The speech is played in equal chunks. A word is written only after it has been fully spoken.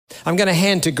I'm going to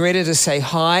hand to Greta to say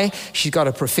hi. She's got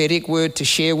a prophetic word to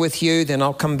share with you. Then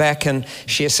I'll come back and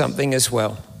share something as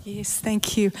well. Yes,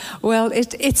 thank you. Well,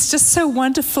 it's just so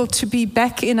wonderful to be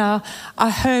back in our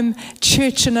home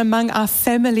church and among our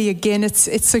family again.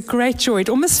 It's a great joy. It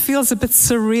almost feels a bit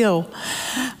surreal.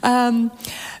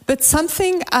 But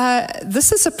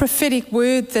this is a prophetic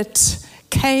word that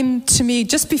came to me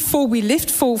just before we left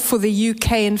for the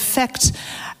UK. In fact,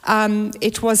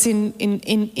 it was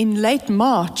in late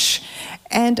March.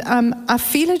 And I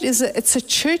feel it's a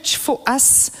church for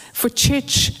us, for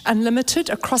Church Unlimited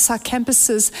across our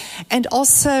campuses, and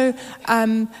also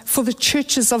for the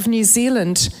churches of New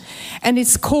Zealand. And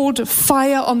it's called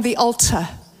Fire on the Altar.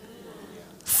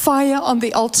 Fire on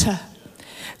the Altar.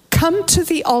 Come to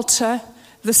the altar,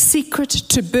 the secret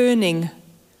to burning.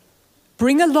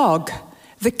 Bring a log,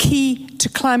 the key to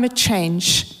climate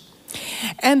change.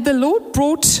 And the Lord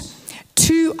brought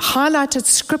two highlighted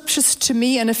scriptures to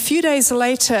me, and a few days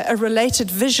later, a related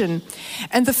vision.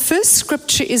 And the first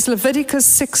scripture is Leviticus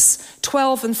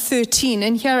 6:12 and 13,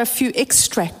 and here are a few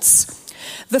extracts.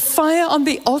 The fire on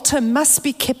the altar must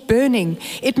be kept burning.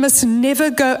 It must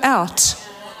never go out.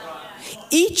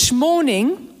 Each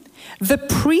morning, the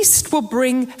priest will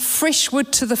bring fresh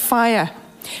wood to the fire.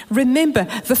 Remember,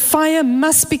 the fire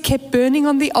must be kept burning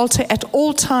on the altar at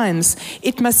all times.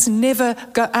 It must never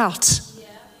go out.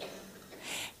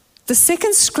 The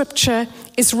second scripture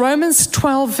is Romans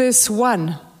 12, verse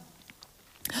 1.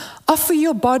 Offer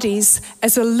your bodies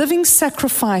as a living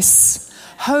sacrifice,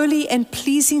 holy and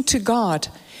pleasing to God.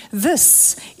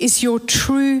 This is your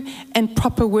true and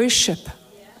proper worship.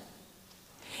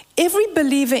 Every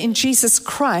believer in Jesus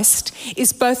Christ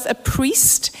is both a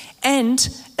priest and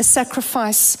a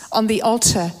sacrifice on the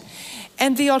altar.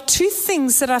 And there are two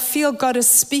things that I feel God is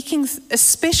speaking,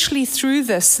 especially through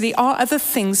this. There are other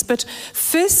things, but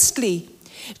firstly,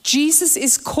 Jesus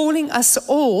is calling us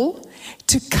all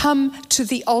to come to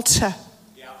the altar.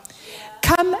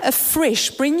 Come afresh,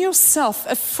 bring yourself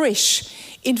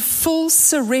afresh in full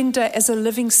surrender as a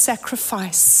living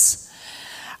sacrifice.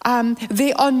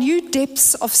 There are new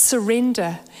depths of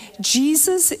surrender.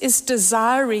 Jesus is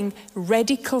desiring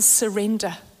radical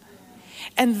surrender.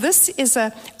 And this is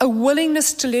a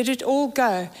willingness to let it all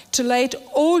go, to lay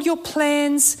all your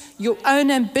plans, your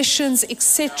own ambitions,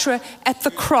 etc. at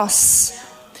the cross.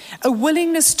 A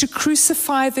willingness to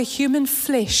crucify the human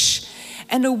flesh,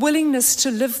 and a willingness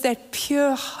to live that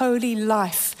pure, holy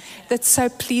life that so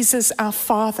pleases our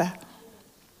Father.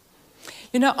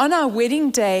 You know, on our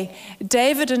wedding day,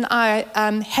 David and I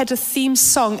had a theme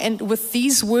song, and with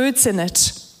these words in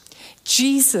it: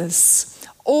 Jesus,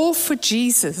 all for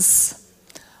Jesus.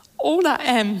 All I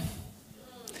am,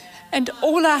 and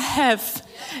all I have,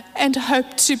 and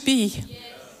hope to be.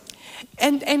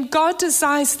 And God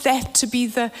desires that to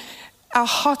be our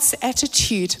heart's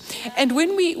attitude. And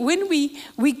when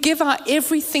we give our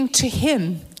everything to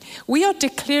Him, we are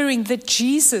declaring that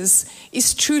Jesus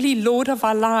is truly Lord of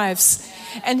our lives.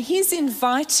 And He's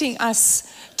inviting us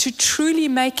to truly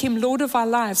make Him Lord of our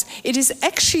lives. It is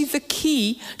actually the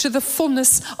key to the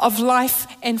fullness of life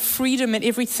and freedom and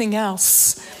everything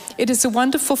else. It is a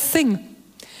wonderful thing.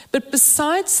 But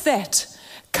besides that,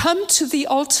 come to the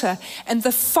altar, and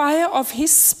the fire of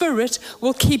His Spirit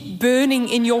will keep burning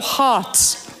in your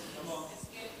heart.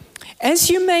 As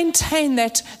you maintain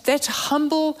that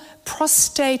humble,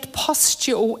 prostrate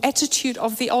posture or attitude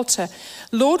of the altar,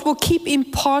 Lord will keep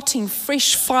imparting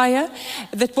fresh fire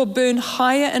that will burn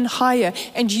higher and higher.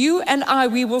 And you and I,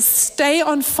 we will stay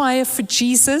on fire for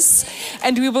Jesus,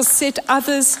 and we will set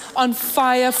others on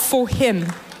fire for Him.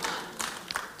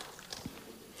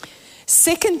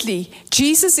 Secondly,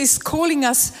 Jesus is calling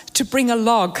us to bring a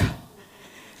log.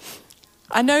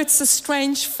 I know it's a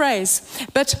strange phrase,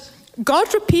 but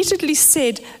God repeatedly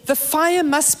said the fire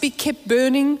must be kept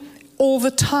burning all the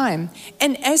time.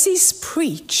 And as His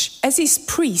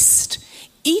priest,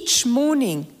 each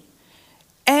morning,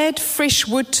 add fresh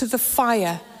wood to the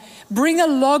fire. Bring a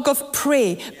log of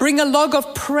prayer. Bring a log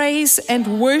of praise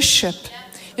and worship.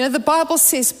 You know, the Bible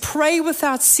says, pray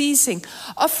without ceasing.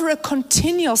 Offer a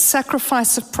continual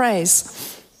sacrifice of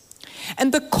praise.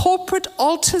 And the corporate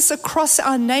altars across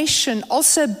our nation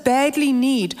also badly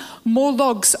need more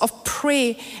logs of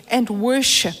prayer and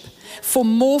worship for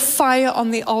more fire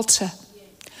on the altar.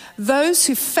 Those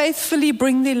who faithfully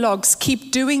bring their logs,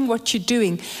 keep doing what you're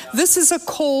doing. This is a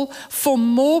call for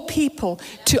more people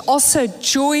to also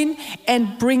join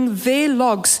and bring their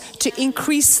logs to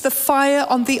increase the fire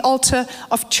on the altar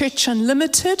of Church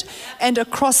Unlimited and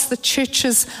across the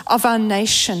churches of our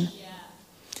nation.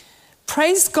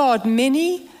 Praise God,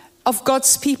 many of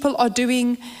God's people are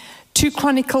doing 2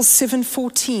 Chronicles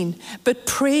 7:14, but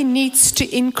prayer needs to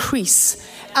increase.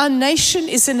 Our nation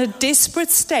is in a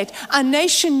desperate state. Our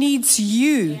nation needs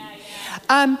you.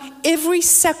 Every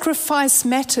sacrifice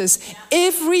matters.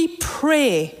 Every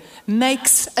prayer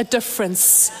makes a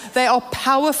difference. They are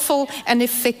powerful and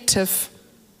effective.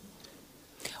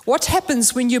 What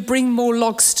happens when you bring more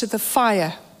logs to the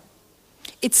fire?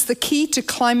 It's the key to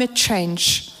climate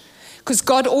change, because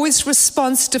God always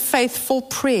responds to faithful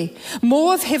prayer.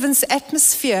 More of heaven's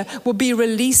atmosphere will be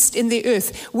released in the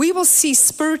earth. We will see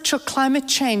spiritual climate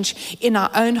change in our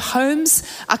own homes,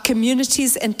 our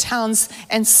communities and towns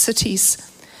and cities.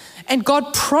 And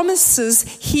God promises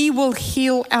He will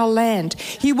heal our land.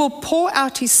 He will pour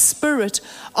out His Spirit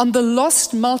on the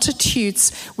lost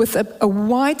multitudes with a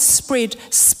widespread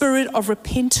spirit of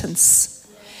repentance.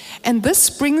 And this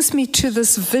brings me to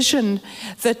this vision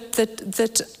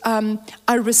that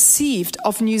I received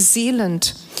of New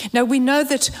Zealand. Now, we know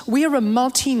that we are a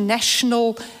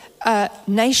multinational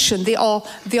nation. There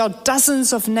are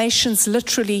dozens of nations,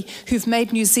 literally, who've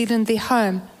made New Zealand their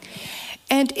home.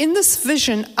 And in this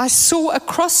vision, I saw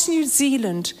across New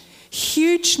Zealand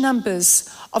huge numbers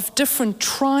of different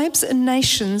tribes and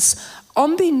nations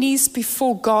on their knees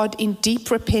before God in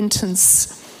deep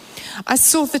repentance. I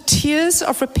saw the tears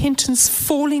of repentance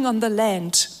falling on the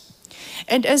land.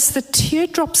 And as the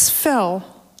teardrops fell,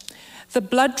 the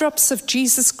blood drops of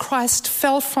Jesus Christ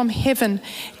fell from heaven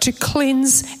to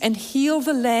cleanse and heal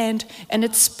the land and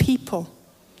its people.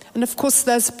 And of course,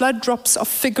 those blood drops are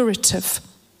figurative.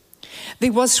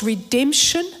 There was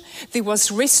redemption, there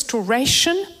was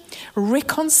restoration,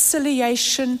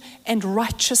 reconciliation, and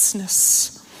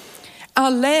righteousness. Our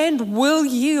land will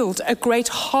yield a great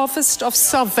harvest of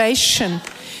salvation.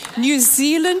 New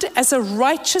Zealand, as a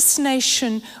righteous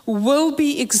nation, will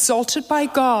be exalted by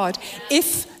God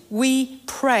if we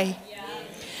pray.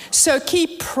 So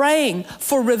keep praying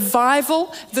for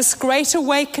revival, this great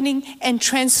awakening and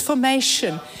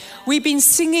transformation. We've been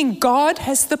singing, God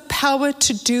has the power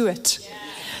to do it.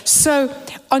 So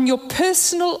on your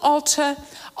personal altar,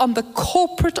 on the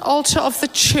corporate altar of the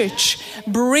church,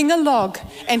 bring a log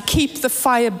and keep the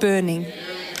fire burning.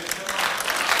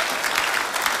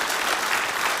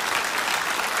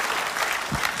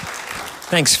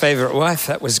 Thanks, favorite wife.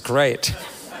 That was great.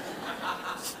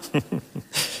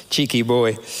 Cheeky boy.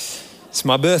 It's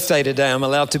my birthday today. I'm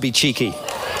allowed to be cheeky.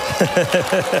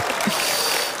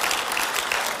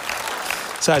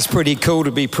 So it's pretty cool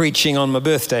to be preaching on my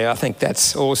birthday. I think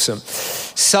that's awesome.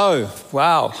 So,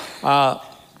 wow.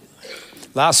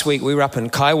 Last week we were up in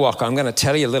Kaiwaka. I'm going to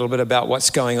tell you a little bit about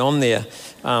what's going on there.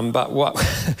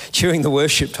 During the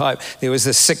worship time, there was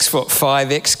this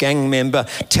 6'5" ex-gang member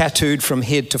tattooed from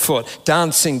head to foot,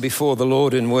 dancing before the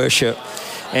Lord in worship.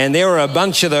 And there were a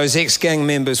bunch of those ex-gang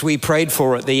members we prayed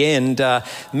for at the end.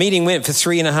 Meeting went for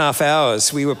 3.5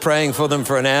 hours. We were praying for them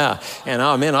for an hour. And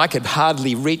oh man, I could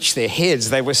hardly reach their heads.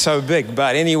 They were so big.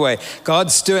 But anyway,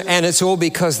 God's doing, and it's all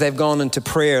because they've gone into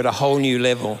prayer at a whole new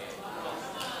level.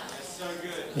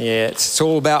 Yeah, it's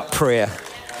all about prayer.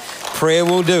 Prayer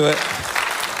will do it.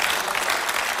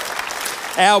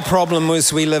 Our problem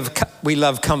was we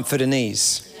love comfort and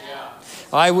ease.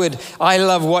 I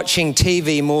love watching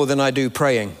TV more than I do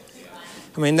praying.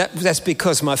 I mean, that's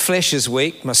because my flesh is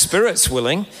weak, my spirit's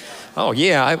willing. Oh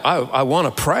yeah, I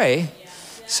want to pray.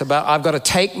 So but I've got to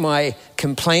take my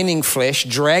complaining flesh,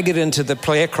 drag it into the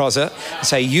prayer closet and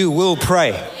say, you will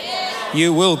pray.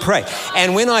 You will pray.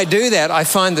 And when I do that, I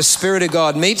find the Spirit of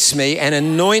God meets me and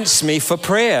anoints me for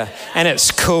prayer. And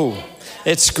it's cool.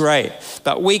 It's great.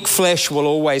 But weak flesh will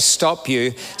always stop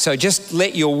you. So just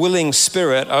let your willing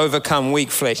spirit overcome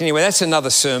weak flesh. Anyway, that's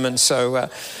another sermon. So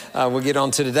we'll get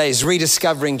on to today's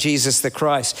Rediscovering Jesus the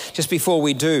Christ. Just before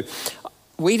we do,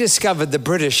 we discovered the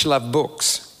British love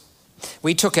books.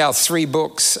 We took our 3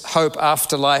 books, Hope,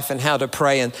 Afterlife, and How to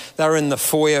Pray, and they're in the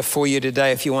foyer for you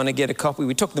today if you want to get a copy.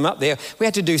 We took them up there. We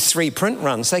had to do 3 print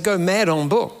runs. They go mad on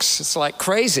books. It's like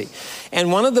crazy.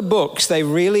 And one of the books they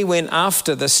really went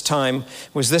after this time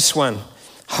was this one,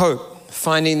 Hope,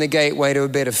 Finding the Gateway to a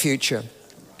Better Future.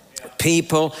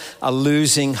 People are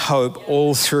losing hope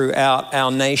all throughout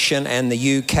our nation and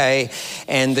the UK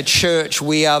and the church.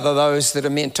 We are those that are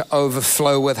meant to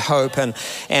overflow with hope. And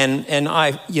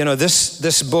I,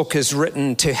 this book is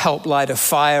written to help light a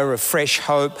fire of fresh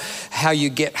hope, how you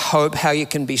get hope, how you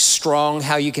can be strong,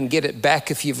 how you can get it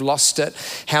back if you've lost it,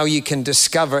 how you can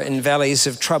discover in valleys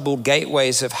of trouble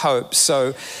gateways of hope.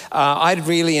 So I'd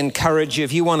really encourage you,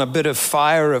 if you want a bit of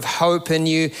fire of hope in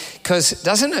you, because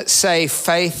doesn't it say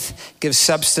faith gives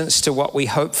substance to what we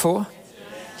hope for?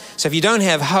 So if you don't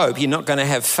have hope, you're not going to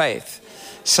have faith.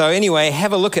 So anyway,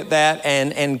 have a look at that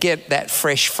and get that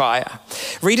fresh fire.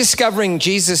 Rediscovering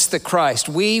Jesus the Christ.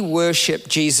 We worship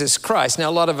Jesus Christ. Now,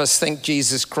 a lot of us think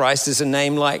Jesus Christ is a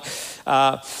name like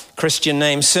Christian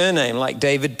name, surname, like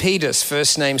David Peters,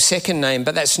 first name, second name,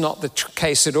 but that's not the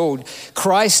case at all.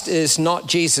 Christ is not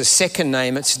Jesus' second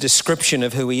name. It's a description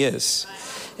of who he is.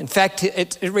 In fact,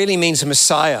 it really means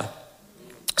Messiah.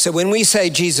 So when we say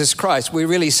Jesus Christ, we're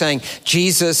really saying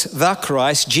Jesus the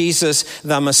Christ, Jesus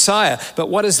the Messiah. But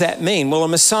what does that mean? Well, a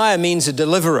Messiah means a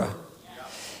deliverer.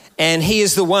 And he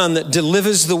is the one that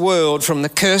delivers the world from the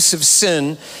curse of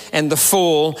sin and the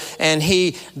fall. And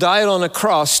he died on a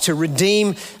cross to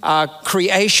redeem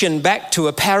creation back to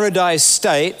a paradise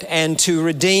state and to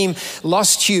redeem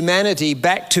lost humanity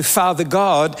back to Father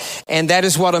God. And that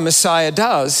is what a Messiah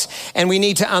does. And we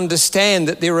need to understand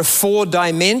that there are 4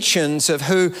 dimensions of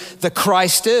who the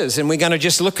Christ is. And we're going to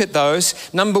just look at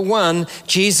those. Number 1,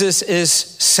 Jesus is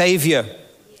Savior.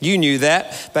 You knew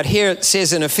that, but here it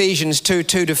says in Ephesians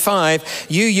 2:2-5,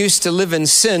 you used to live in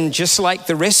sin just like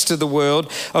the rest of the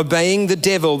world, obeying the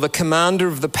devil, the commander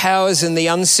of the powers in the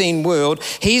unseen world.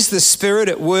 He's the spirit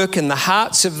at work in the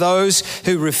hearts of those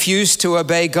who refuse to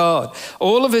obey God.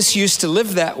 All of us used to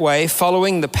live that way,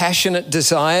 following the passionate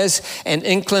desires and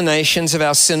inclinations of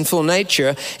our sinful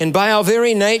nature. And by our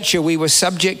very nature, we were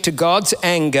subject to God's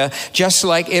anger, just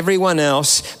like everyone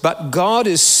else. But God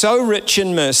is so rich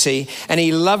in mercy, and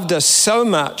he loved us so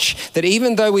much that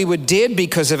even though we were dead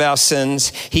because of our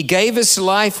sins, he gave us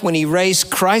life when he raised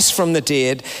Christ from the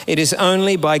dead. It is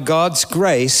only by God's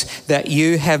grace that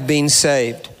you have been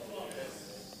saved.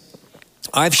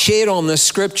 I've shared on this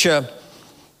scripture,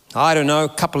 I don't know, a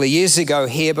couple of years ago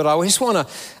here, but I just want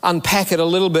to unpack it a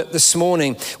little bit this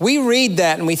morning. We read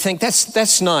that and we think,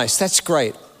 that's nice, that's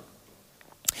great.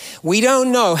 We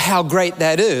don't know how great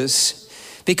that is,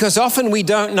 because often we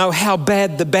don't know how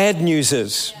bad the bad news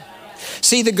is.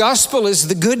 See, the gospel is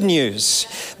the good news.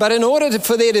 But in order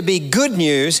for there to be good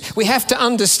news, we have to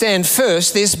understand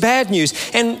first there's bad news.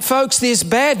 And folks, there's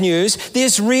bad news.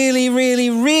 There's really, really,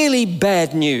 really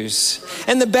bad news.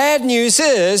 And the bad news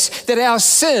is that our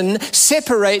sin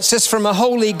separates us from a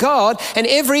holy God, and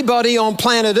everybody on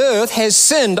planet Earth has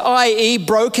sinned, i.e.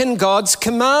 broken God's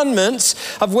commandments,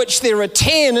 of which there are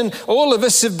 10, and all of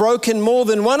us have broken more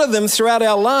than one of them throughout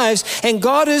our lives. And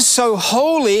God is so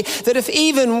holy that if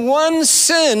even one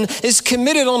sin is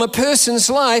committed on a person's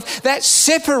life, that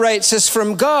separates us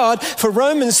from God. For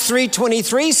Romans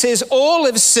 3:23 says, all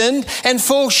have sinned and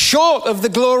fall short of the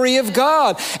glory of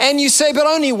God. And you say, but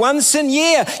only one sin?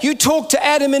 Yeah, you talk to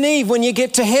Adam and Eve when you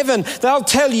get to heaven. They'll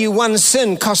tell you one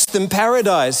sin cost them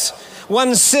paradise.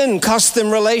 One sin cost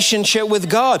them relationship with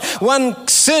God. One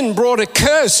sin brought a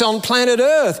curse on planet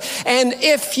Earth. And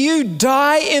if you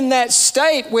die in that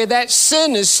state where that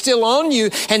sin is still on you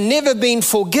and never been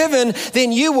forgiven,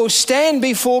 then you will stand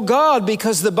before God,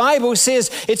 because the Bible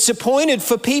says it's appointed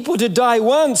for people to die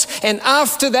once, and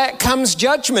after that comes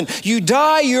judgment. You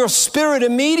die, your spirit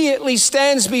immediately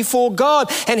stands before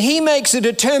God, and he makes a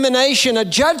determination, a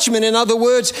judgment, in other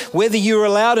words, whether you're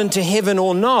allowed into heaven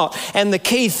or not. And the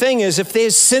key thing is, if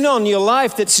there's sin on your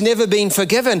life that's never been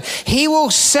forgiven, he will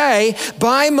say,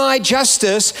 by my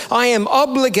justice, I am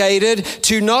obligated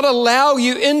to not allow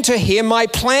you into here. My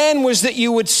plan was that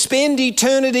you would spend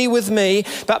eternity with me,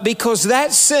 but because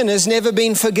that sin has never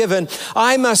been forgiven,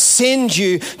 I must send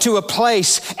you to a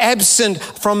place absent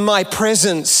from my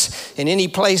presence. And any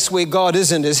place where God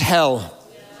isn't is hell.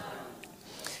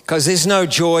 Because there's no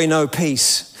joy, no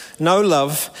peace, no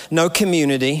love, no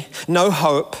community, no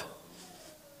hope.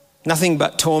 Nothing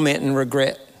but torment and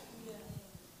regret.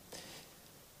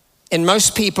 And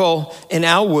most people in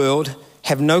our world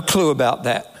have no clue about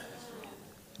that.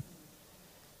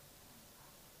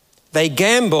 They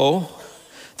gamble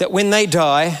that when they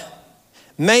die,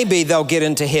 maybe they'll get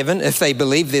into heaven if they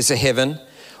believe there's a heaven,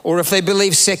 or if they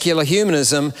believe secular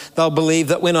humanism, they'll believe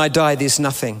that when I die, there's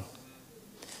nothing.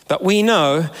 But we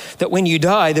know that when you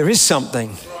die, there is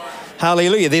something.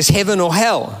 Hallelujah. There's heaven or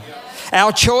hell.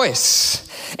 Our choice.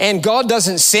 And God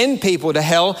doesn't send people to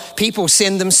hell. People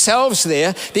send themselves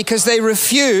there because they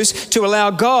refuse to allow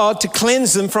God to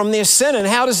cleanse them from their sin. And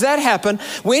how does that happen?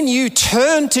 When you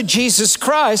turn to Jesus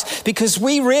Christ, because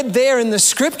we read there in the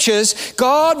scriptures,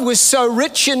 God was so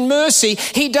rich in mercy,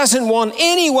 he doesn't want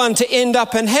anyone to end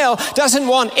up in hell, doesn't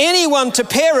want anyone to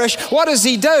perish. What does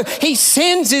he do? He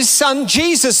sends his son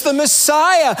Jesus, the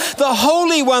Messiah, the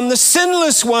Holy One, the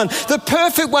sinless one, the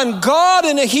perfect one. God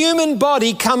in a human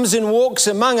body comes and walks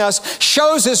among among us,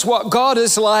 shows us what God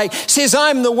is like, says,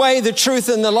 I'm the way, the truth,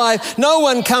 and the life. No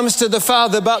one comes to the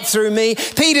Father but through me.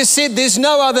 Peter said, there's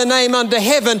no other name under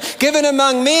heaven given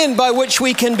among men by which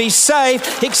we can be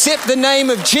saved except the name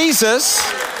of Jesus.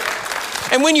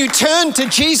 And when you turn to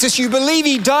Jesus, you believe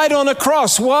he died on a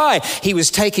cross. Why? He was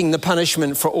taking the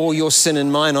punishment for all your sin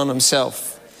and mine on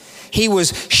himself. He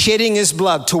was shedding his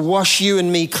blood to wash you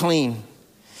and me clean.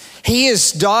 He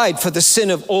has died for the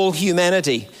sin of all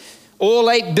humanity.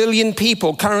 All 8 billion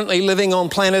people currently living on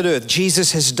planet Earth,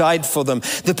 Jesus has died for them.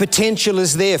 The potential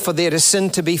is there for their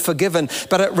sin to be forgiven,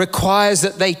 but it requires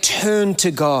that they turn to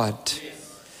God.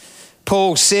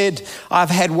 Paul said, I've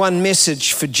had one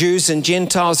message for Jews and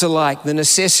Gentiles alike, the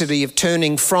necessity of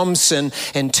turning from sin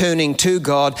and turning to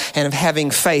God and of having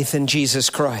faith in Jesus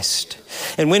Christ.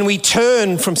 And when we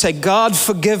turn from say, God,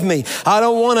 forgive me. I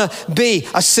don't want to be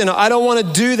a sinner. I don't want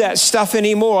to do that stuff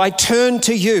anymore. I turn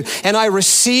to you and I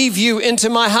receive you into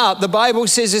my heart. The Bible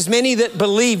says, as many that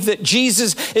believe that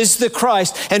Jesus is the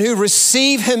Christ and who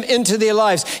receive him into their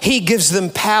lives, he gives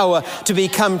them power to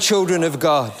become children of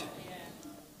God.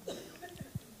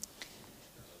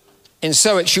 And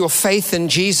so it's your faith in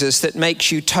Jesus that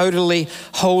makes you totally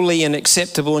holy and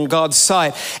acceptable in God's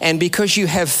sight. And because you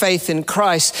have faith in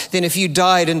Christ, then if you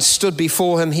died and stood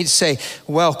before him, he'd say,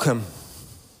 welcome.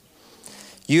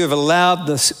 You have allowed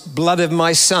the blood of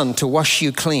my son to wash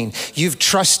you clean. You've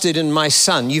trusted in my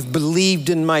son. You've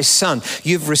believed in my son.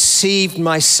 You've received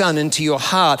my son into your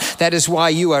heart. That is why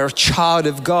you are a child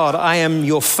of God. I am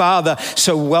your father,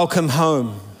 so welcome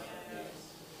home.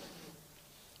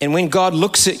 And when God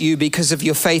looks at you because of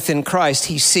your faith in Christ,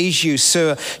 he sees you,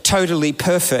 sir, totally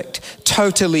perfect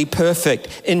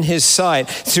in his sight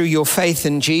through your faith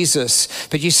in Jesus.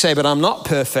 But you say, but I'm not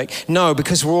perfect. No,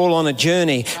 because we're all on a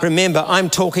journey. Remember, I'm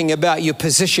talking about your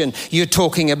position. You're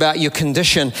talking about your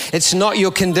condition. It's not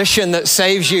your condition that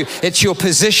saves you. It's your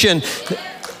position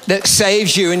that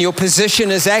saves you. And your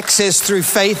position is accessed through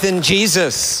faith in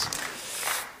Jesus.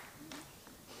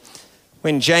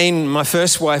 When Jane, my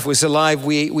first wife, was alive,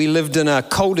 we lived in a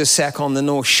cul-de-sac on the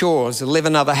North Shore. There's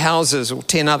 11 other houses or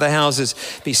 10 other houses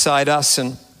beside us.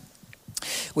 And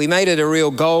we made it a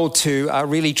real goal to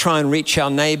really try and reach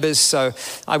our neighbors. So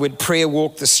I would prayer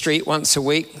walk the street once a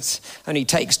week. It only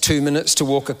takes 2 minutes to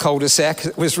walk a cul-de-sac.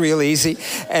 It was real easy.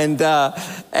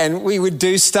 And we would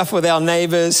do stuff with our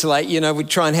neighbors, like, we'd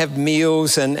try and have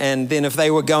meals. And then if they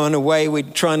were going away,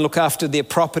 we'd try and look after their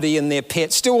property and their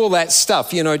pets, do all that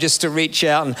stuff, just to reach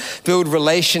out and build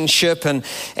relationship. And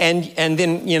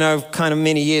then, kind of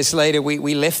many years later,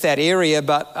 we left that area.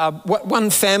 But one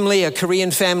family, a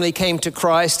Korean family, came to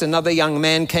Christ. Another young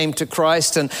man came to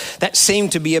Christ, and that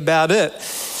seemed to be about it.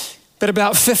 But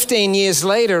about 15 years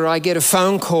later, I get a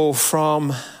phone call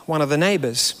from one of the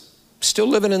neighbors, still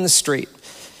living in the street.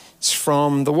 It's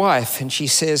from the wife, and she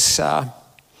says, I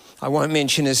won't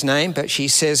mention his name, but she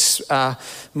says,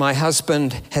 my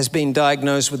husband has been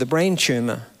diagnosed with a brain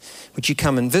tumor. Would you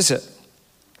come and visit?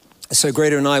 So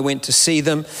Greta and I went to see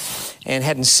them and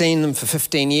hadn't seen them for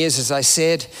 15 years, as I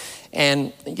said.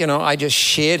 And, I just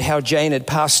shared how Jane had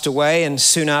passed away, and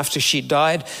soon after she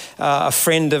died, a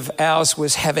friend of ours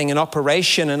was having an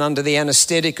operation, and under the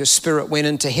anesthetic, a spirit went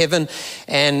into heaven.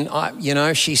 And,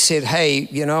 she said, hey,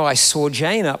 I saw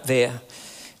Jane up there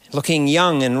looking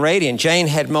young and radiant. Jane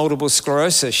had multiple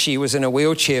sclerosis. She was in a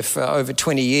wheelchair for over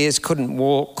 20 years, couldn't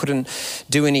walk, couldn't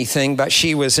do anything, but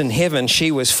she was in heaven.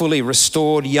 She was fully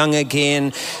restored, young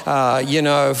again,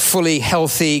 fully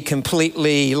healthy,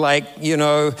 completely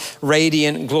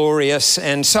radiant, glorious.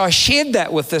 And so I shared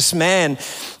that with this man,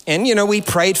 and, we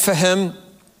prayed for him.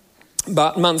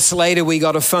 But months later, we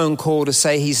got a phone call to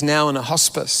say he's now in a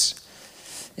hospice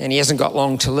and he hasn't got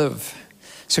long to live.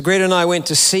 So Greta and I went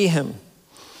to see him.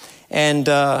 And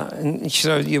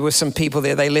so there were some people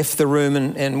there. They left the room,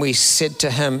 and we said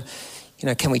to him,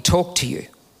 can we talk to you?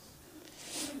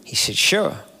 He said,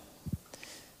 sure.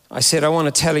 I said, I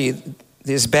want to tell you,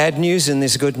 there's bad news and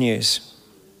there's good news.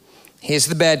 Here's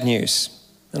the bad news.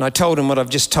 And I told him what I've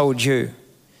just told you.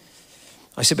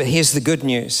 I said, but here's the good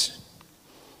news.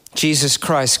 Jesus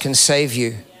Christ can save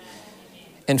you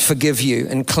and forgive you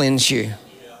and cleanse you.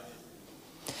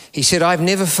 He said, I've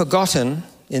never forgotten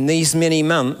in these many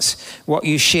months what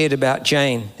you shared about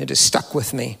Jane. It has stuck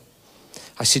with me.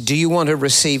 I said, do you want to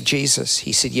receive Jesus?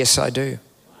 He said, yes, I do.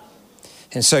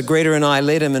 And so Greta and I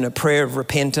led him in a prayer of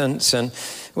repentance, and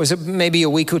it was maybe a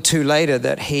week or two later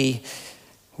that he,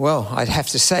 I'd have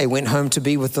to say, went home to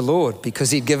be with the Lord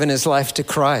because he'd given his life to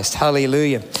Christ.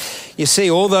 Hallelujah. You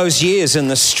see, all those years in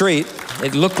the street,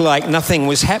 it looked like nothing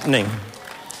was happening,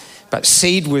 but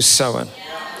seed was sown.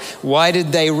 Why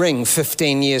did they ring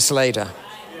 15 years later?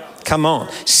 Come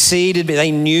on. Seeded.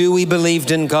 They knew we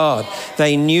believed in God.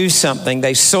 They knew something.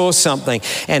 They saw something.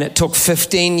 And it took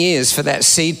 15 years for that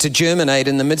seed to germinate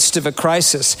in the midst of a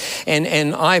crisis.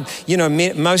 And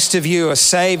most of you are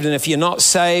saved. And if you're not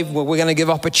saved, well, we're going to give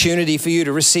opportunity for you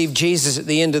to receive Jesus at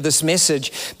the end of this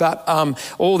message. But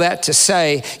all that to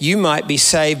say, you might be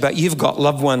saved, but you've got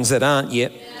loved ones that aren't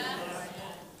yet.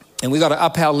 And we've got to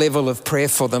up our level of prayer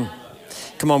for them.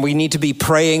 Come on, we need to be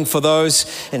praying for those.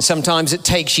 And sometimes it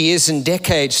takes years and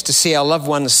decades to see our loved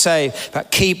ones saved.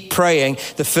 But keep praying.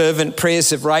 The fervent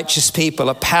prayers of righteous people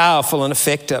are powerful and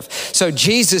effective. So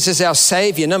Jesus is our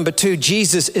Savior. Number 2,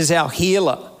 Jesus is our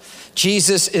healer.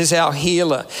 Jesus is our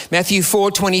healer. Matthew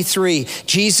 4:23,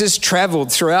 Jesus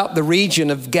traveled throughout the region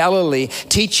of Galilee,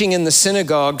 teaching in the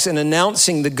synagogues and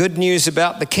announcing the good news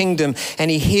about the kingdom,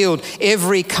 and he healed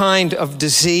every kind of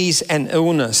disease and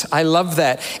illness. I love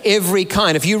that. Every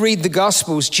kind. If you read the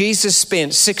Gospels, Jesus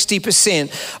spent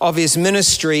 60% of his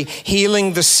ministry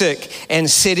healing the sick and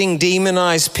setting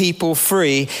demonized people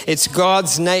free. It's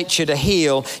God's nature to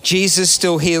heal. Jesus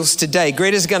still heals today.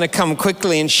 Greta's going to come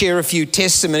quickly and share a few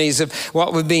testimonies of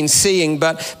what we've been seeing,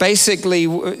 but basically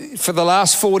for the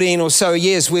last 14 or so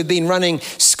years we've been running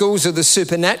schools of the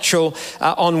supernatural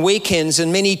on weekends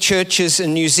in many churches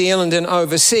in New Zealand and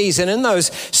overseas, and in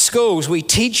those schools we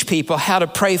teach people how to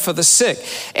pray for the sick,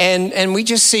 and we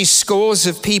just see scores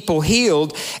of people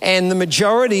healed, and the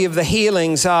majority of the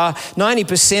healings are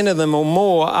 90% of them or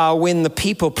more are when the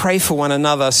people pray for one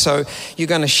another. So you're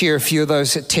going to share a few of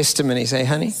those testimonies,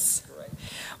 honey?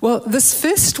 Well, this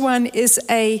first one is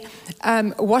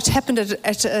what happened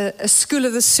at a school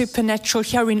of the supernatural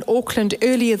here in Auckland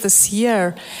earlier this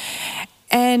year.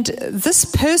 And this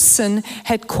person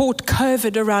had caught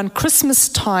COVID around Christmas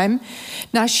time.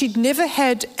 Now, she'd never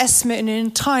had asthma in her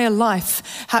entire life,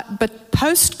 but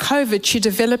post-COVID, she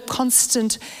developed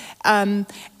constant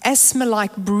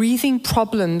asthma-like breathing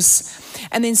problems.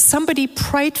 And then somebody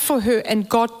prayed for her and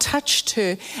God touched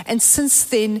her. And since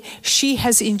then, she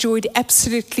has enjoyed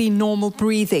absolutely normal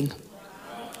breathing.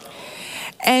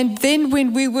 And then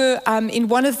when we were in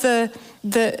one of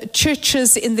the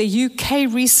churches in the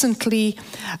UK recently,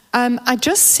 I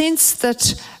just sensed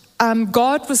that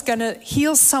God was going to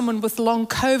heal someone with long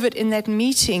COVID in that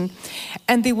meeting,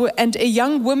 and a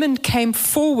young woman came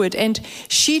forward, and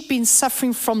she'd been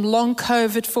suffering from long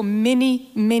COVID for many,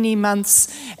 many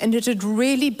months, and it had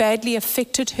really badly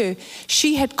affected her.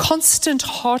 She had constant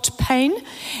heart pain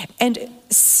and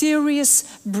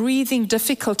serious breathing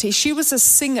difficulty. She was a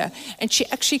singer and she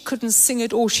actually couldn't sing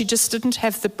at all. She just didn't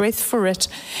have the breath for it.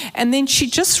 And then she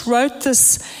just wrote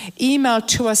this email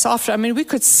to us after. I mean, we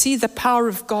could see the power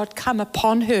of God come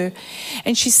upon her.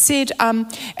 And she said,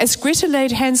 as Greta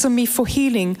laid hands on me for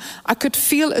healing, I could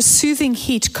feel a soothing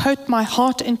heat coat my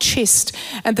heart and chest,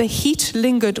 and the heat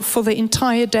lingered for the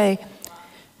entire day.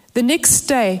 The next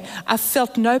day, I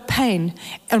felt no pain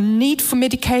or need for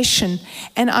medication,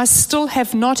 and I still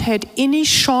have not had any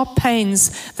sharp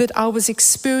pains that I was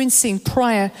experiencing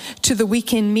prior to the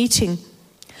weekend meeting.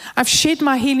 I've shared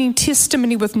my healing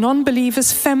testimony with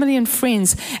non-believers, family, and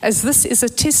friends, as this is a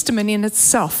testimony in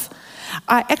itself.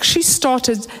 I actually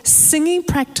started singing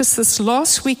practice this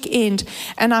last weekend,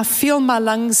 and I feel my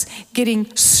lungs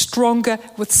getting stronger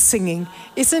with singing.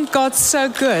 Isn't God so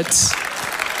good?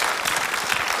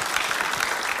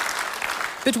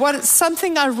 But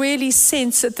something I really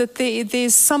sense that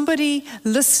there's somebody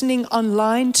listening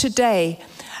online today,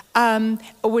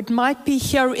 or it might be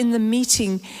here in the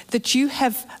meeting, that you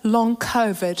have long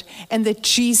COVID and that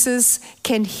Jesus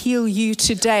can heal you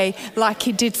today like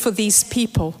he did for these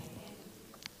people.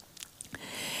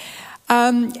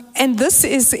 And this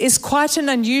is quite an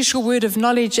unusual word of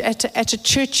knowledge at a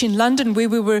church in London where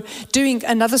we were doing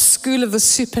another school of the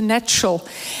supernatural.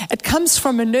 It comes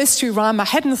from a nursery rhyme I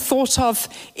hadn't thought of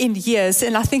in years,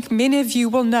 and I think many of you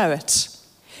will know it.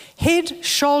 Head,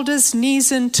 shoulders, knees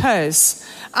and toes,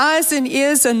 eyes and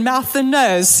ears and mouth and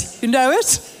nose. You know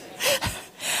it?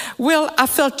 Well, I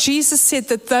felt Jesus said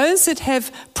that those that have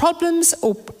problems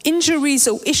or injuries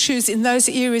or issues in those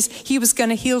areas, he was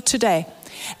going to heal today.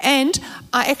 And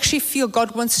I actually feel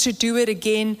God wants to do it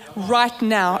again right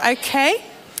now, okay?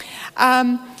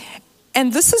 And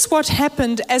this is what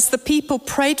happened as the people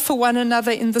prayed for one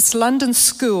another in this London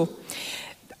school.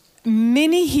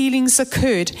 Many healings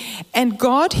occurred, and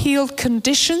God healed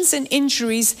conditions and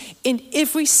injuries in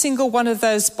every single one of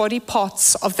those body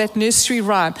parts of that nursery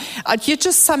rhyme. Here are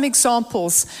just some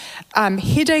examples.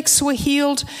 Headaches were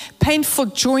healed, painful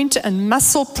joint and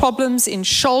muscle problems in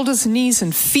shoulders, knees,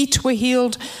 and feet were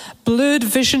healed, blurred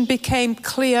vision became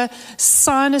clear,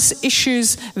 sinus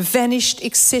issues vanished,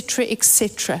 etc.,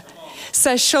 etc.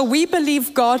 So shall we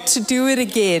believe God to do it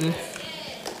again?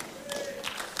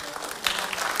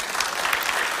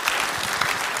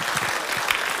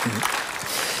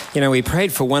 You know, we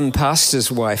prayed for one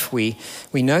pastor's wife. We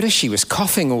noticed she was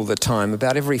coughing all the time.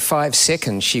 About every 5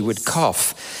 seconds she would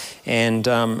cough. And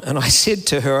I said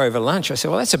to her over lunch, I said,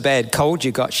 well, that's a bad cold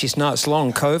you got. She's, no, it's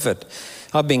long COVID.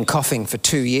 I've been coughing for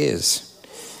 2 years,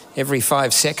 every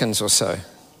 5 seconds or so.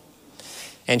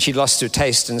 And she'd lost her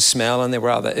taste and smell, and there were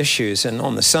other issues. And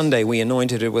on the Sunday, we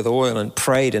anointed her with oil and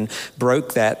prayed and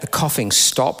broke that. The coughing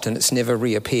stopped and it's never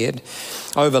reappeared.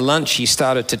 Over lunch, she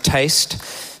started to taste.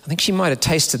 I think she might have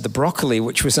tasted the broccoli,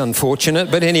 which was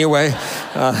unfortunate. But anyway,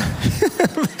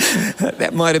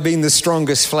 that might have been the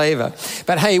strongest flavor.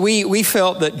 But hey, we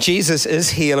felt that Jesus is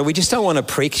healer. We just don't want to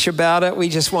preach about it. We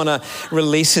just want to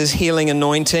release his healing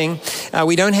anointing.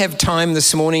 We don't have time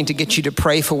this morning to get you to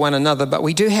pray for one another, but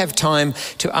we do have time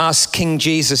to ask King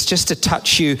Jesus just to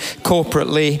touch you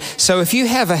corporately. So if you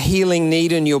have a healing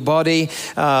need in your body,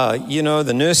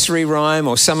 the nursery rhyme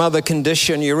or some other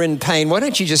condition, you're in pain, why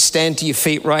don't you just stand to your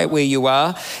feet right where you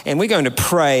are, and we're going to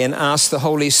pray and ask the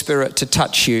Holy Spirit to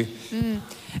touch you.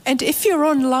 And if you're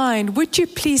online, would you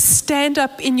please stand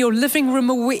up in your living room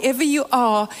or wherever you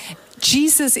are?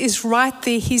 Jesus is right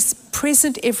there. He's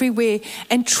present everywhere,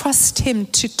 and trust him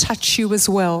to touch you as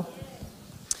well.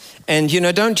 And,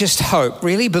 don't just hope.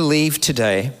 Really believe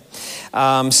today.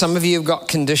 Some of you have got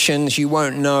conditions you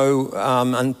won't know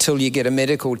until you get a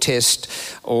medical test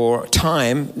or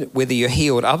time whether you're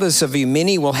healed. Others of you,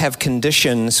 many will have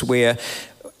conditions where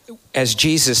as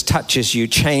Jesus touches you,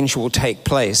 change will take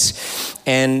place.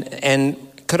 And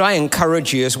could I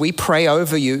encourage you as we pray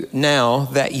over you now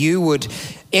that you would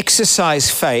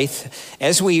exercise faith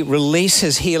as we release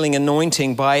his healing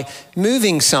anointing by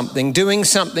moving something, doing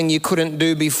something you couldn't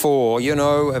do before.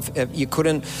 If you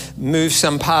couldn't move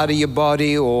some part of your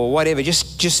body or whatever,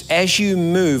 just as you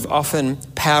move, often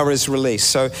power is released.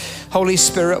 So Holy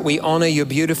Spirit, we honor your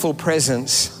beautiful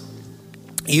presence.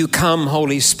 You come,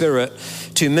 Holy Spirit,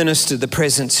 to minister the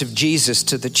presence of Jesus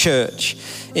to the church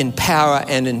in power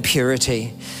and in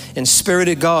purity. And Spirit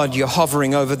of God, you're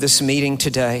hovering over this meeting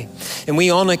today. And we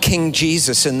honor King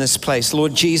Jesus in this place.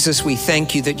 Lord Jesus, we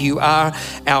thank you that you are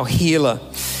our healer.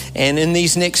 And in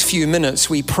these next few minutes,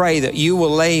 we pray that you will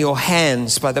lay your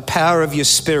hands by the power of your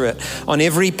Spirit on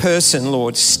every person,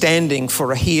 Lord, standing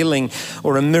for a healing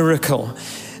or a miracle.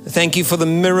 Thank you for the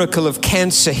miracle of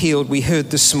cancer healed we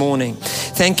heard this morning.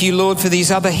 Thank you, Lord, for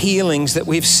these other healings that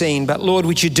we've seen. But Lord,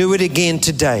 would you do it again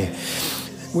today?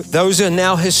 Those are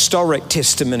now historic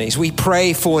testimonies. We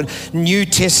pray for new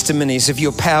testimonies of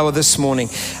your power this morning.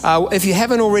 If you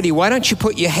haven't already, why don't you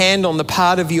put your hand on the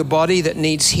part of your body that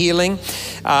needs healing?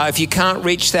 If you can't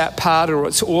reach that part or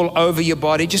it's all over your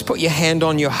body, just put your hand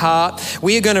on your heart.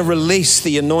 We are going to release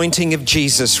the anointing of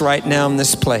Jesus right now in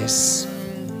this place.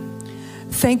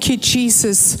 Thank you,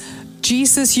 Jesus.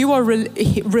 Jesus, you are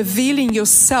revealing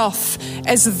yourself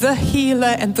as the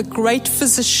healer and the great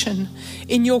physician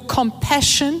in your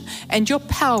compassion and your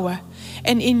power.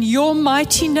 And in your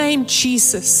mighty name,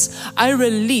 Jesus, I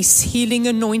release healing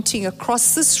anointing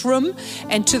across this room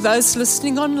and to those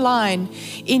listening online.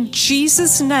 In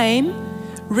Jesus' name,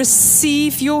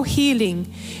 receive your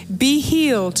healing. Be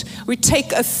healed. We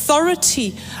take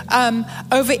authority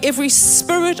over every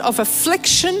spirit of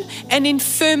affliction and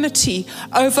infirmity,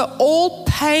 over all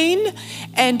pain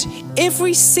and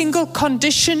every single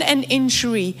condition and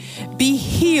injury. Be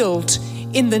healed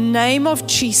in the name of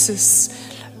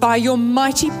Jesus. By your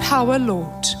mighty power,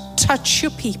 Lord, touch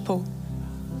your people.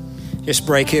 Just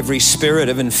break every spirit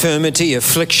of infirmity,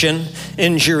 affliction,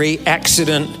 injury,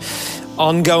 accident,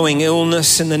 ongoing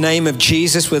illness in the name of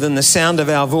Jesus. Within the sound of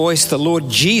our voice, the Lord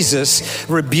Jesus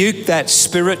rebuked that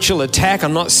spiritual attack.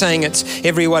 I'm not saying it's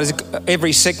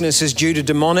every sickness is due to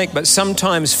demonic, but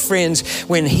sometimes, friends,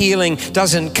 when healing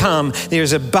doesn't come,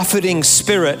 there's a buffeting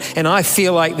spirit, and I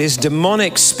feel like there's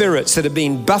demonic spirits that have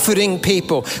been buffeting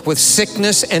people with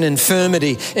sickness and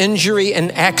infirmity, injury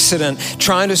and accident,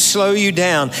 trying to slow you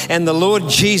down. And the Lord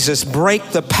Jesus break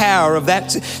the power of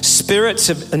that spirits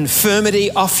of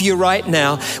infirmity off you right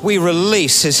now. We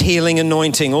release his healing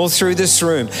anointing all through this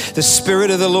room. The Spirit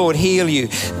of the Lord heal you.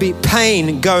 Be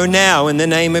pain, go now in the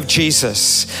name of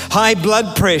Jesus. High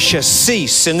blood pressure,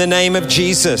 cease in the name of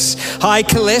Jesus. High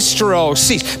cholesterol,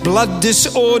 cease. Blood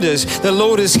disorders, the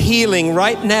Lord is healing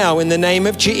right now in the name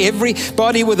of Jesus.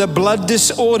 Everybody with a blood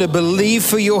disorder, believe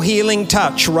for your healing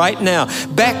touch right now.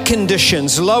 Back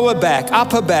conditions, lower back,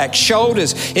 upper back,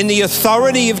 shoulders, in the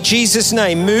authority of Jesus'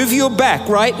 name, move your back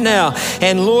right now.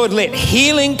 And Lord, let Let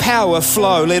healing power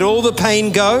flow. Let all the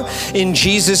pain go in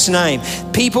Jesus' name.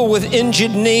 People with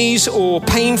injured knees or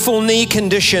painful knee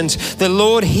conditions, the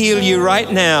Lord heal you right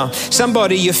now.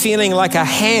 Somebody, you're feeling like a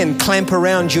hand clamp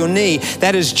around your knee.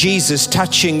 That is Jesus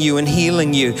touching you and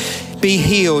healing you. Be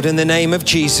healed in the name of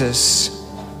Jesus.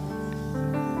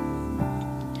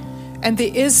 And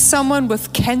there is someone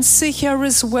with cancer here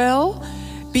as well.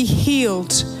 Be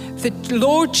healed. The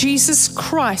Lord Jesus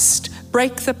Christ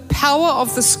break the power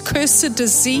of this cursed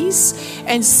disease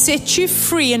and set you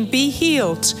free and be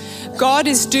healed. God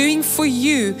is doing for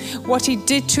you what He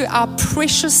did to our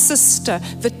precious sister,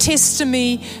 the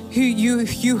testimony who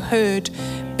you heard.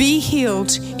 Be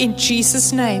healed in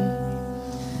Jesus' name.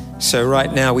 So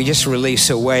right now we just release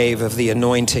a wave of the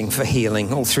anointing for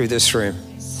healing all through this room.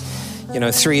 You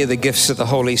know, 3 of the gifts of the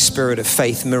Holy Spirit of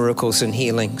faith, miracles, and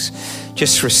healings.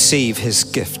 Just receive His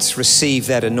gifts. Receive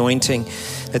that anointing.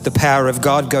 Let the power of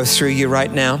God go through you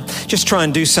right now. Just try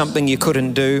and do something you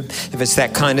couldn't do if it's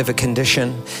that kind of a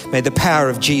condition. May the power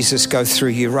of Jesus go through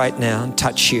you right now and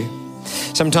touch you.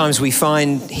 Sometimes we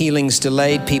find healings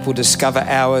delayed. People discover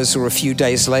hours or a few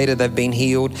days later they've been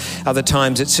healed. Other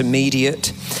times it's immediate.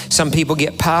 Some people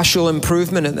get partial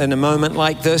improvement in a moment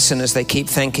like this, and as they keep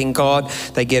thanking God,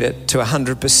 they get it to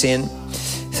 100%.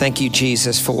 Thank you,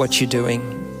 Jesus, for what you're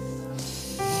doing.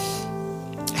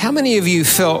 How many of you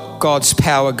felt God's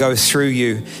power go through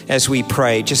you as we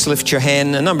prayed? Just lift your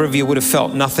hand. A number of you would have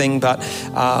felt nothing, but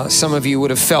some of you would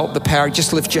have felt the power.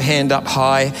 Just lift your hand up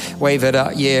high, wave it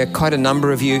up. Yeah, quite a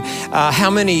number of you.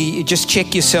 How many, just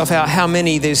check yourself out, how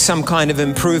many there's some kind of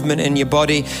improvement in your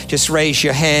body? Just raise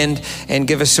your hand and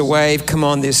give us a wave. Come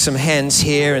on, there's some hands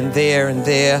here and there and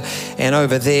there and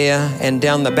over there and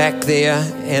down the back there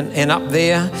and up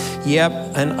there. Yep,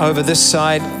 and over this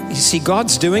side. You see,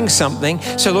 God's doing something.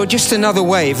 So Lord, just another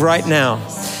wave right now.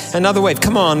 Another wave.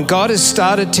 Come on, God has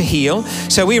started to heal.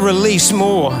 So we release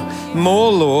more,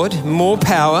 Lord, more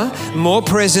power, more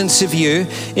presence of you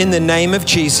in the name of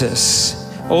Jesus.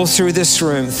 All through this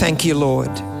room. Thank you,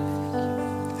 Lord.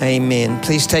 Amen.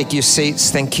 Please take your seats.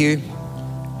 Thank you.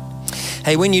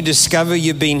 Hey, when you discover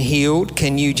you've been healed,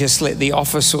 can you just let the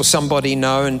office or somebody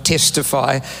know and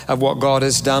testify of what God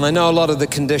has done? I know a lot of the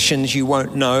conditions you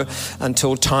won't know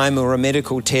until time or a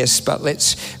medical test, but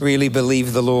let's really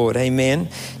believe the Lord. Amen.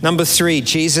 Number 3,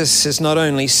 Jesus is not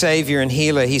only Savior and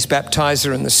healer, He's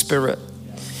baptizer in the Spirit.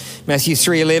 Matthew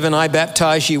 3:11, I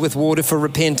baptize you with water for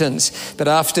repentance, but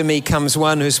after me comes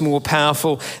one who's more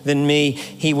powerful than me.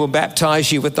 He will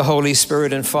baptize you with the Holy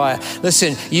Spirit and fire.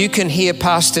 Listen, you can hear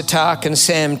Pastor Tak and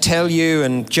Sam tell you,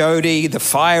 and Jody, the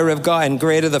fire of God, and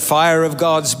Greta, the fire of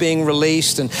God's being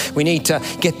released, and we need to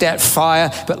get that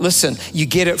fire. But listen, you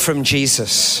get it from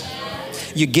Jesus.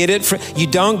 You get it you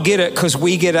don't get it because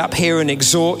we get up here and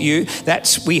exhort you.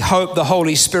 That's, we hope, the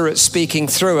Holy Spirit speaking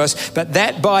through us. But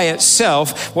that by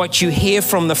itself, what you hear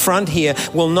from the front here,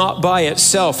 will not by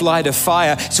itself light a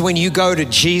fire. So when you go to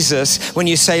Jesus, when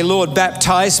you say, Lord,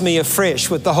 baptize me afresh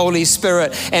with the Holy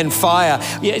Spirit and fire,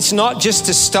 it's not just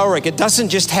historic. It doesn't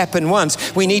just happen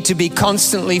once. We need to be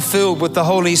constantly filled with the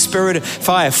Holy Spirit and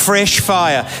fire,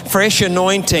 fresh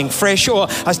anointing, fresh oil.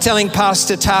 I was telling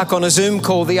Pastor Tak on a Zoom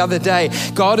call the other day,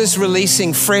 God is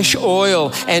releasing fresh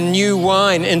oil and new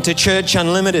wine into Church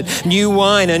Unlimited. New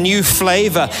wine, a new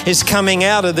flavor is coming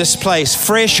out of this place.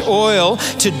 Fresh oil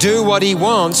to do what He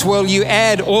wants. Well, you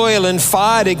add oil and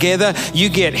fire together, you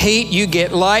get heat, you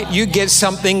get light, you get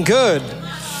something good.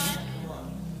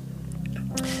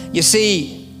 You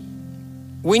see,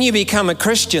 when you become a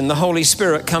Christian, the Holy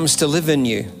Spirit comes to live in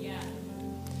you.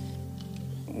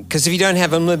 Because if you don't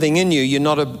have Him living in you, you're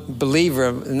not a believer.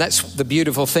 And that's the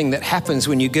beautiful thing that happens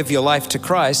when you give your life to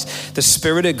Christ. The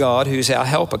Spirit of God, who's our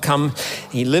helper,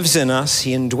 He lives in us,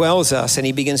 He indwells us, and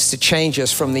He begins to change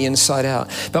us from the inside out.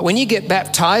 But when you get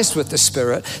baptized with the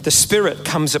Spirit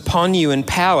comes upon you in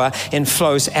power and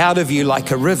flows out of you like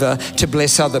a river to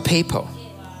bless other people.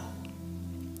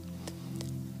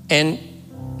 And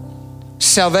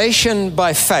salvation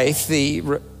by faith, the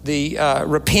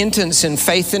repentance and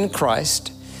faith in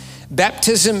Christ,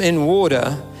 baptism in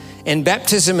water, and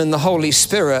baptism in the Holy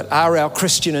Spirit are our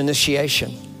Christian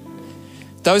initiation.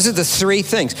 Those are the 3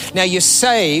 things. Now, you're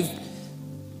saved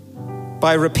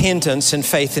by repentance and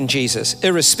faith in Jesus,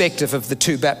 irrespective of the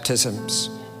 2 baptisms.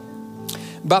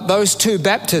 But those 2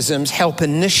 baptisms help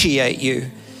initiate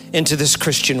you into this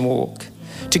Christian walk.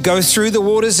 To go through the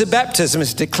waters of baptism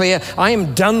is to declare, I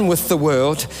am done with the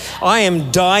world. I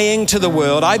am dying to the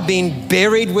world. I've been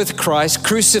buried with Christ,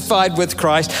 crucified with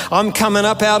Christ. I'm coming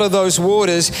up out of those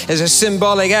waters as a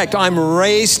symbolic act. I'm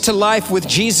raised to life with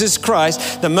Jesus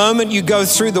Christ. The moment you go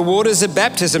through the waters of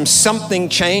baptism, something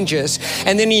changes.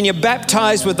 And then when you're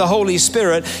baptized with the Holy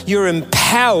Spirit, you're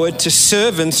empowered to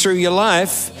serve Him through your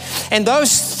life. And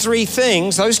those three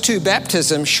things, those two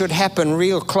baptisms, should happen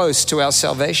real close to our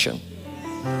salvation.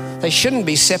 They shouldn't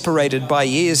be separated by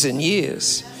years and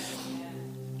years.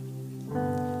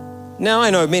 Now,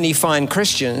 I know many fine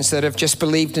Christians that have just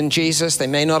believed in Jesus. They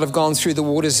may not have gone through the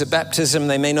waters of baptism.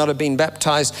 They may not have been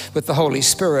baptized with the Holy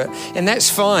Spirit. And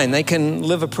that's fine. They can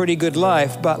live a pretty good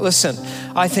life. But listen,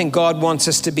 I think God wants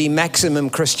us to be maximum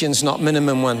Christians, not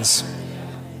minimum ones.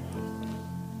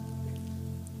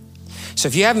 So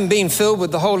if you haven't been filled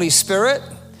with the Holy Spirit,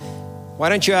 why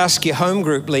don't you ask your home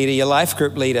group leader, your life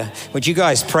group leader, would you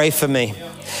guys pray for me?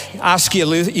 Ask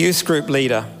your youth group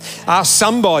leader. Ask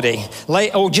somebody.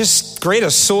 Or just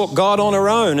Greta sought God on her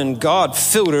own and God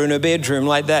filled her in her bedroom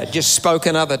like that, just spoke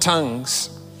in other tongues.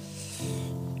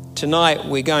 Tonight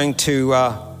we're going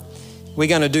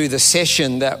to do the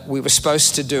session that we were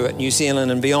supposed to do at New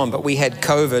Zealand and beyond, but we had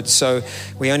COVID, so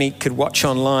we only could watch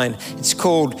online. It's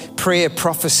called Prayer,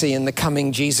 Prophecy, and the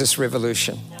Coming Jesus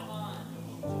Revolution.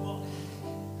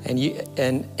 And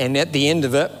at the end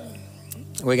of it,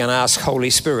 we're going to ask Holy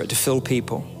Spirit to fill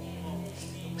people.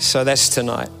 So that's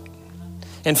tonight.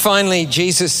 And finally,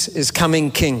 Jesus is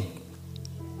coming King.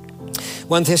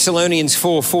 1 Thessalonians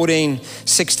 4:14,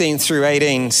 16 through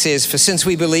 18 says, For since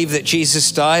we believe that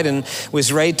Jesus died and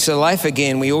was raised to life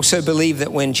again, we also believe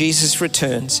that when Jesus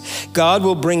returns, God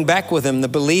will bring back with Him the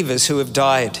believers who have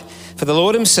died. For the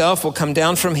Lord Himself will come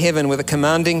down from heaven with a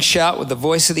commanding shout, with the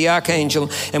voice of the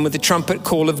archangel, and with the trumpet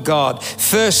call of God.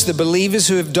 First, the believers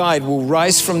who have died will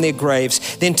rise from their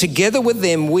graves. Then together with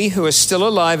them, we who are still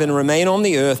alive and remain on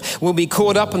the earth will be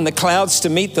caught up in the clouds to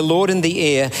meet the Lord in the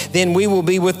air. Then we will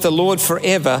be with the Lord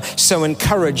forever. So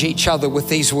encourage each other with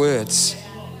these words.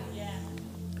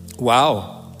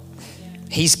 Wow.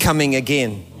 He's coming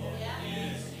again.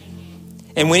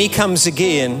 And when He comes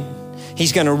again,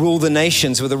 He's going to rule the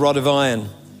nations with a rod of iron.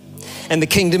 And the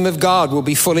kingdom of God will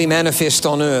be fully manifest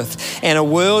on earth. And a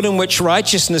world in which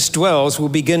righteousness dwells will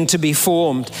begin to be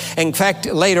formed. In fact,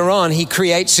 later on, He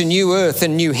creates a new earth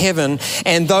and new heaven.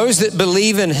 And those that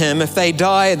believe in Him, if they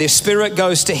die, their spirit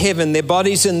goes to heaven, their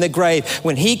body's in the grave.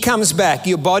 When He comes back,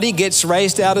 your body gets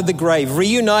raised out of the grave,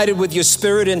 reunited with your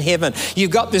spirit in heaven.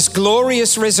 You've got this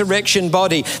glorious resurrection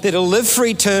body that'll live for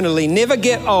eternally, never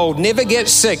get old, never get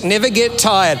sick, never get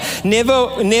tired,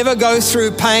 never go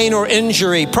through pain or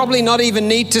injury, probably not even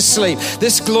need to sleep.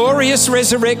 This glorious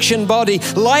resurrection body,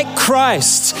 like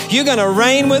Christ, you're going to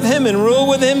reign with Him and rule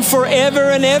with Him forever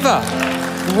and ever.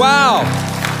 Wow.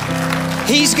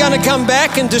 He's going to come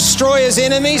back and destroy His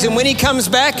enemies. And when He comes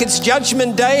back, it's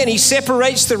judgment day and He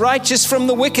separates the righteous from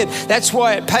the wicked. That's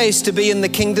why it pays to be in the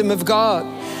kingdom of God.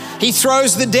 He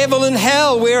throws the devil in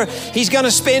hell where he's going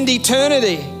to spend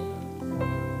eternity.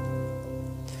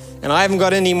 And I haven't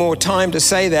got any more time to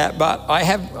say that, but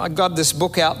I got this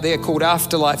book out there called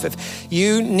Afterlife. If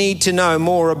you need to know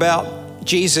more about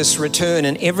Jesus' return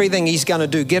and everything He's going to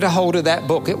do, get a hold of that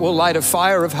book. It will light a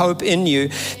fire of hope in you,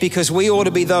 because we ought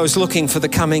to be those looking for the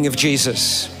coming of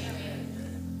Jesus.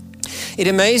 It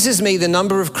amazes me the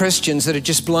number of Christians that are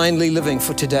just blindly living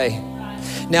for today.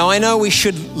 Now, I know we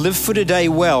should live for today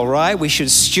well, right? We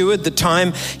should steward the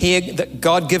time here that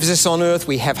God gives us on earth.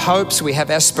 We have hopes, we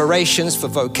have aspirations for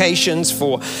vocations,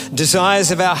 for desires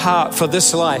of our heart for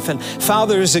this life. And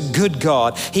Father is a good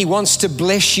God. He wants to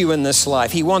bless you in this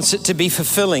life. He wants it to be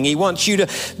fulfilling. He wants you to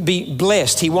be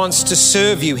blessed. He wants to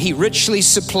serve you. He richly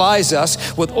supplies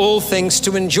us with all things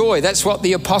to enjoy. That's what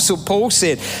the Apostle Paul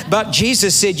said. But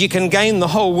Jesus said you can gain the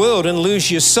whole world and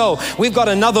lose your soul. We've got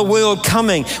another world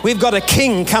coming. We've got a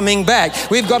king coming back.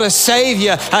 We've got a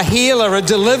savior, a healer, a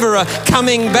deliverer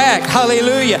coming back.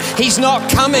 Hallelujah. He's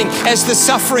not coming as the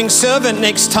suffering servant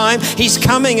next time. He's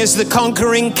coming as the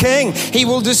conquering king. He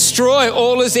will destroy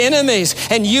all His enemies,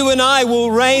 and you and I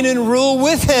will reign and rule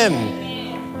with Him.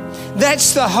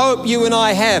 That's the hope you and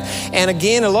I have. And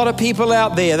again, a lot of people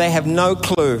out there, they have no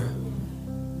clue.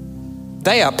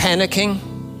 They are panicking.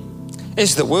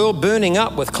 Is the world burning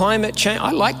up with climate change?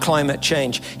 I like climate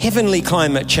change, heavenly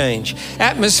climate change,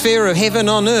 atmosphere of heaven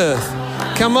on earth.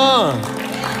 Come on.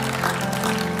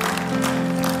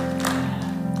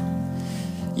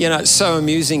 You know, it's so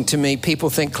amusing to me. People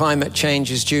think climate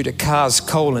change is due to cars,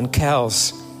 coal, and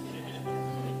cows.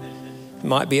 It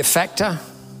might be a factor.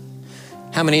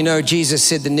 How many know Jesus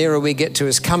said the nearer we get to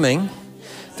His coming,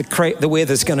 The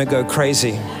weather's going to go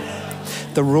crazy.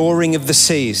 The roaring of the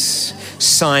seas,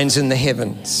 signs in the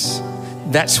heavens.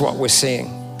 That's what we're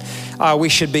seeing. We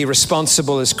should be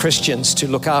responsible as Christians to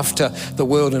look after the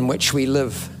world in which we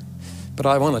live. But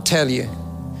I want to tell you,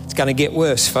 it's going to get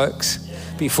worse, folks,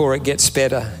 before it gets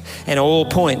better. And all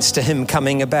points to him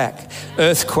coming back.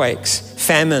 Earthquakes,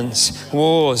 famines,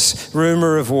 wars,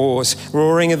 rumor of wars,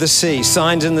 roaring of the sea,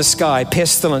 signs in the sky,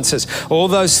 pestilences, all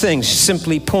those things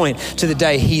simply point to the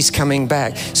day he's coming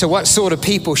back. So what sort of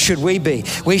people should we be?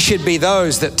 We should be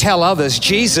those that tell others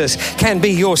Jesus can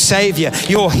be your Savior,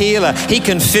 your healer. He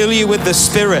can fill you with the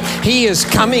Spirit. He is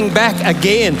coming back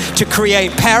again to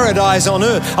create paradise on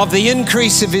earth. Of the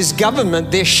increase of his government,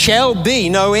 there shall be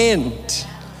no end.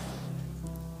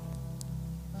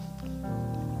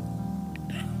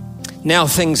 Now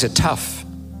things are tough.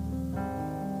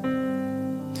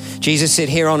 Jesus said,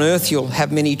 here on earth you'll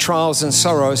have many trials and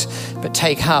sorrows, but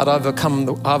take heart, I've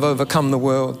overcome the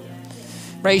world.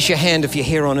 Raise your hand if you're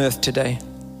here on earth today.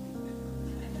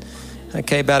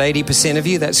 Okay, about 80% of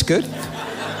you, that's good.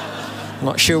 I'm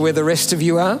not sure where the rest of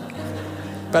you are.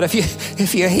 But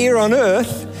if you're here on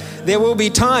earth, there will be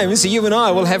times you and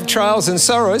I will have trials and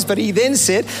sorrows, but he then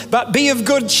said, but be of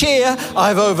good cheer,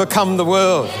 I've overcome the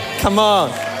world. Come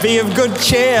on, be of good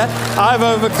cheer, I've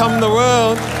overcome the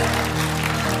world.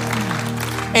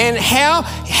 And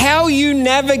how you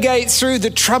navigate through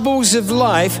the troubles of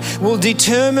life will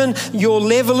determine your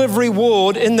level of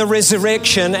reward in the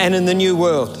resurrection and in the new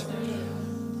world.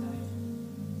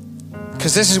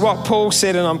 Because this is what Paul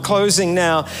said, and I'm closing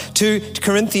now, 2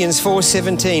 Corinthians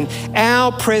 4:17.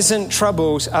 Our present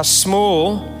troubles are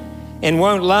small and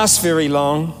won't last very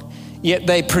long, yet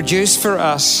they produce for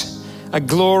us a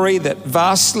glory that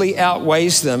vastly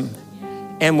outweighs them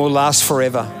and will last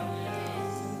forever.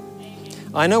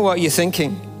 I know what you're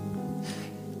thinking.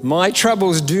 My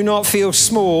troubles do not feel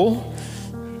small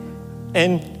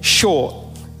and short.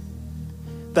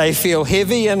 They feel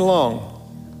heavy and long.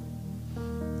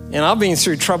 And I've been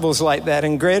through troubles like that,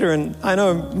 and Greta, and I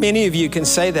know many of you can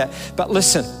say that. But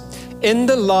listen, in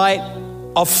the light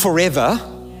of forever,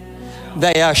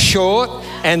 they are short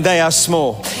and they are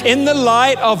small. In the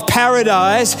light of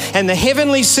paradise and the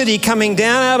heavenly city coming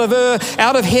down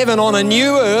out of heaven on a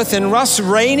new earth, and us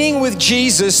reigning with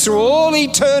Jesus through all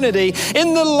eternity,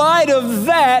 in the light of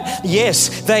that,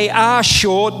 yes, they are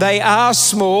short, they are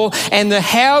small, and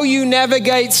how you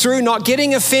navigate through, not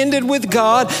getting offended with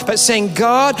God, but saying,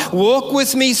 God, walk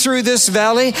with me through this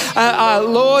valley.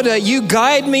 Lord, you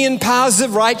guide me in paths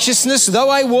of righteousness. Though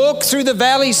I walk through the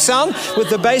valley, son,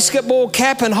 with the basketball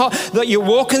cap and that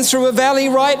you're walking through a valley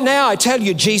right now, I tell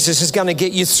you, Jesus is going to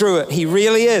get you through it. He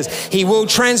really is. He will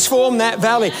transform that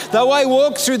valley. Though I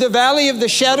walk through the valley of the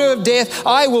shadow of death,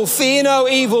 I will fear no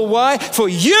evil. Why? For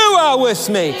you are with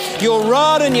me. Your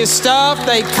rod and your staff,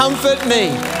 they comfort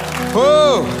me.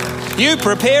 Oh, you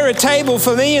prepare a table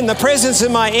for me in the presence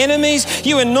of my enemies.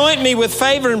 You anoint me with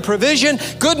favor and provision.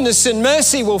 Goodness and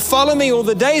mercy will follow me all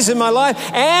the days of my life,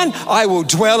 and I will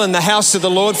dwell in the house of the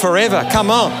Lord forever.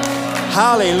 Come on.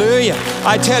 Hallelujah.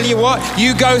 I tell you what,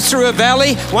 you go through a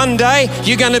valley, one day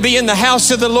you're going to be in the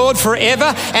house of the Lord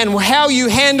forever, and how you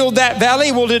handle that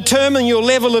valley will determine your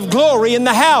level of glory in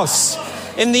the house,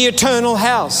 in the eternal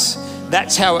house.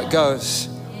 That's how it goes.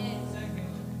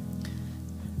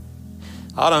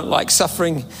 I don't like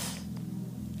suffering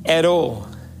at all.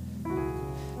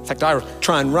 In fact, I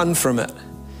try and run from it.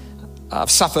 I've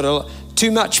suffered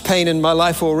too much pain in my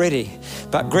life already.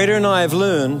 But Greta and I have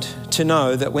learned to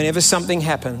know that whenever something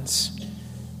happens,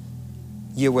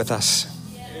 you're with us.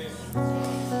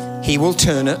 He will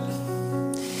turn it.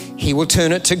 He will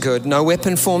turn it to good. No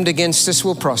weapon formed against us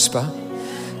will prosper.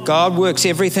 God works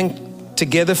everything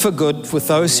together for good with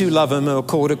those who love him and are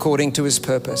called according to his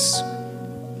purpose.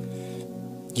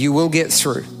 You will get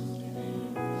through,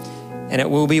 and it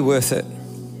will be worth it.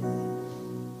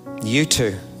 You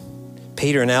too,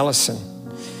 Peter and Allison,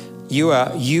 you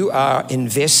are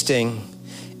investing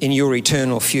in your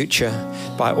eternal future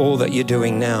by all that you're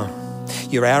doing now.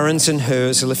 You're Aaron's and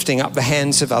hers, lifting up the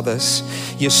hands of others.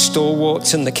 You're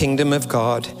stalwarts in the kingdom of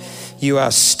God. You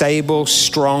are stable,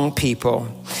 strong people,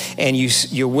 and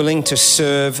you're willing to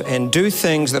serve and do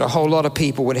things that a whole lot of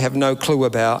people would have no clue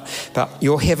about. But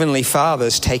your Heavenly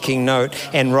Father's taking note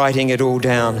and writing it all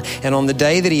down. And on the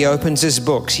day that he opens his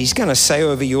books, he's going to say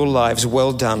over your lives,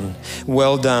 well done,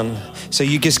 well done. So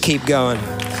you just keep going.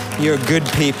 You're good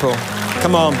people.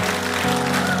 Come on.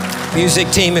 Music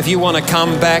team, if you want to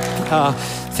come back,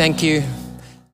 thank you.